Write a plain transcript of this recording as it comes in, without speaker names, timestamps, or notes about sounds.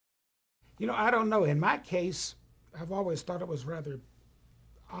I don't know. In my case, I've always thought it was rather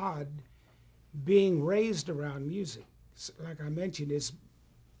odd being raised around music. Like I mentioned, it's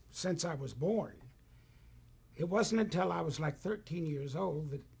since I was born. It wasn't until I was like 13 years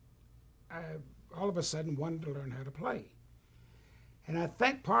old that I all of a sudden wanted to learn how to play. And I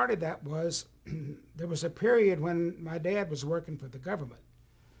think part of that was there was a period when my dad was working for the government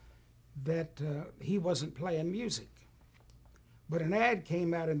that he wasn't playing music. But an ad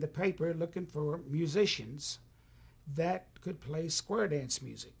came out in the paper looking for musicians that could play square dance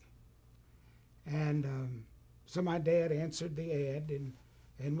music. And so my dad answered the ad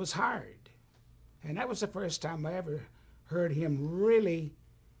and was hired. And that was the first time I ever heard him really,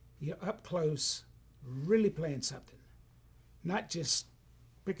 up close, really playing something, not just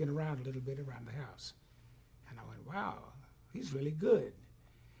picking around a little bit around the house. And I went, wow, he's really good.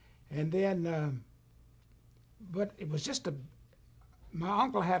 And then, but it was just my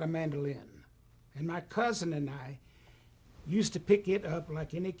uncle had a mandolin, and my cousin and I used to pick it up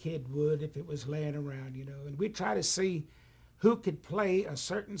like any kid would if it was laying around, and we'd try to see who could play a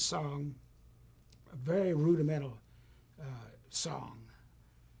certain song, a very rudimental song,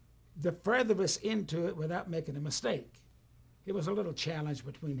 the furthest into it without making a mistake. It was a little challenge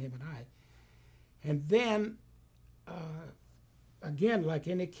between him and I. And then, again, like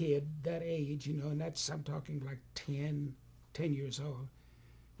any kid that age, and that's, I'm talking like 10 years old,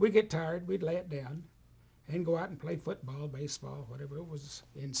 we'd get tired, we'd lay it down and go out and play football, baseball, whatever it was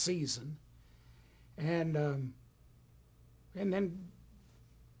in season. And then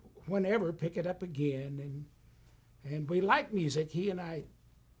whenever pick it up again. And we like music. He and I,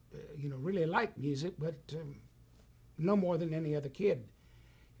 really like music, but no more than any other kid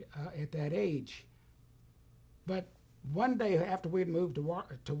at that age. But one day after we'd moved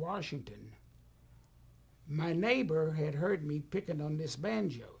to Washington, my neighbor had heard me picking on this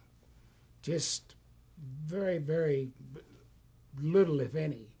banjo, just very, very little, if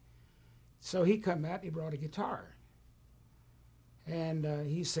any. So he come out, he brought a guitar. And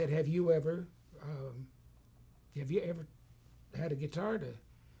he said, have you ever had a guitar to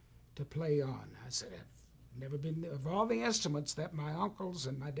play on? I said, I've never been, of all the instruments that my uncles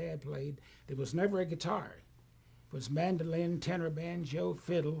and my dad played, there was never a guitar. It was mandolin, tenor, banjo,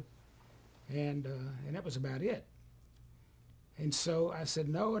 fiddle, and that was about it. And so I said,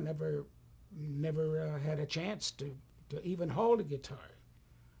 no, I never had a chance to even hold a guitar.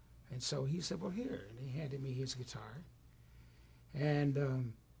 And so he said, well, here, and he handed me his guitar.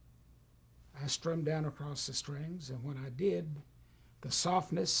 And I strummed down across the strings, and when I did, the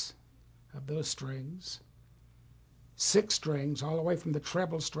softness of those strings, 6 strings, all the way from the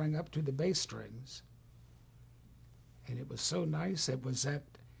treble string up to the bass strings, and it was so nice. It was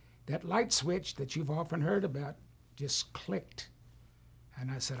that light switch that you've often heard about just clicked,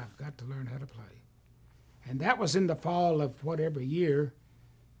 and I said, I've got to learn how to play. And that was in the fall of whatever year.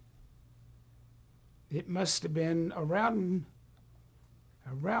 It must have been around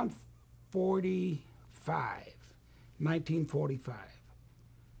 1945.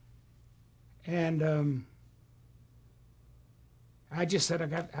 And I just said,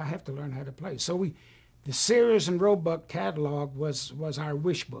 I have to learn how to play. So the Sears and Roebuck catalog was our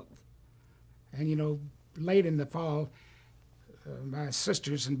wish book. And late in the fall, my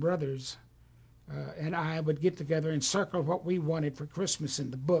sisters and brothers and I would get together and circle what we wanted for Christmas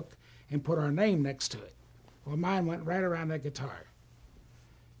in the book and put our name next to it. Well, mine went right around that guitar.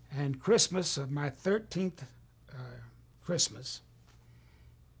 And Christmas of my 13th Christmas,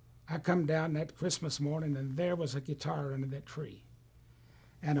 I come down that Christmas morning, and there was a guitar under that tree.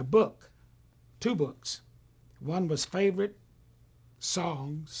 And a book, 2 books. One was favorite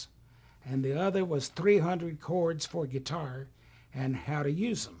songs, and the other was 300 chords for guitar and how to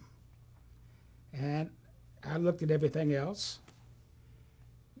use them. And I looked at everything else,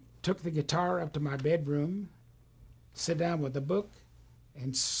 took the guitar up to my bedroom, sat down with the book,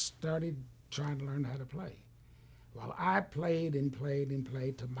 and started trying to learn how to play. Well, I played and played and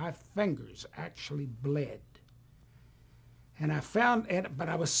played till my fingers actually bled. And I found, but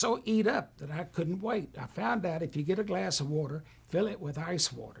I was so eat up that I couldn't wait. I found out if you get a glass of water, fill it with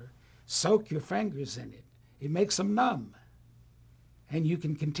ice water, soak your fingers in it. It makes them numb, and you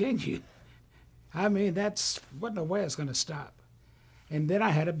can continue. I mean, wasn't a way it's going to stop. And then I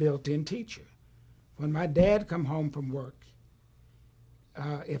had a built-in teacher. When my dad come home from work,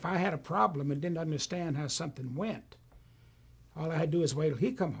 if I had a problem and didn't understand how something went, all I had to do is wait till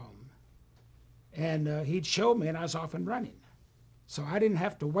he'd come home, and he'd show me, and I was off and running. So I didn't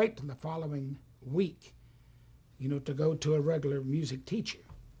have to wait till the following week, to go to a regular music teacher.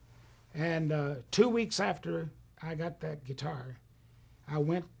 And 2 weeks after I got that guitar, I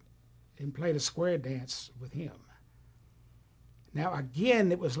went and played a square dance with him. Now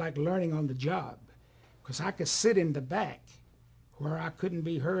again, it was like learning on the job, because I could sit in the back where I couldn't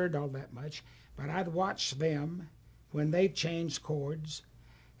be heard all that much, but I'd watch them when they changed chords,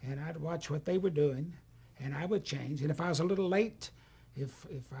 and I'd watch what they were doing, and I would change. And if I was a little late, if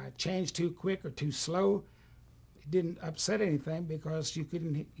I changed too quick or too slow, it didn't upset anything because you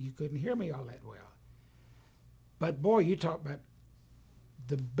couldn't hear me all that well. But boy, you talk about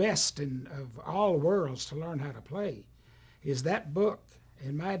the best of all worlds to learn how to play is that book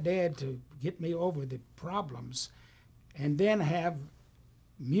and my dad to get me over the problems, and then have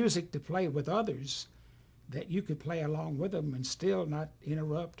music to play with others that you could play along with them and still not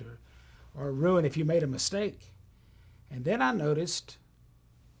interrupt or ruin if you made a mistake. And then I noticed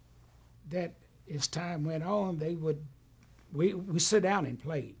that as time went on, we sit down and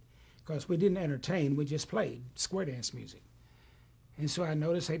played, because we didn't entertain, we just played square dance music. And so I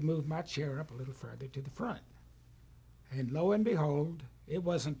noticed they'd move my chair up a little further to the front. And lo and behold, it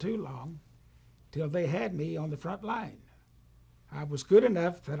wasn't too long till they had me on the front line. I was good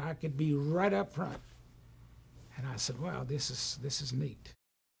enough that I could be right up front. And I said, wow, this is neat.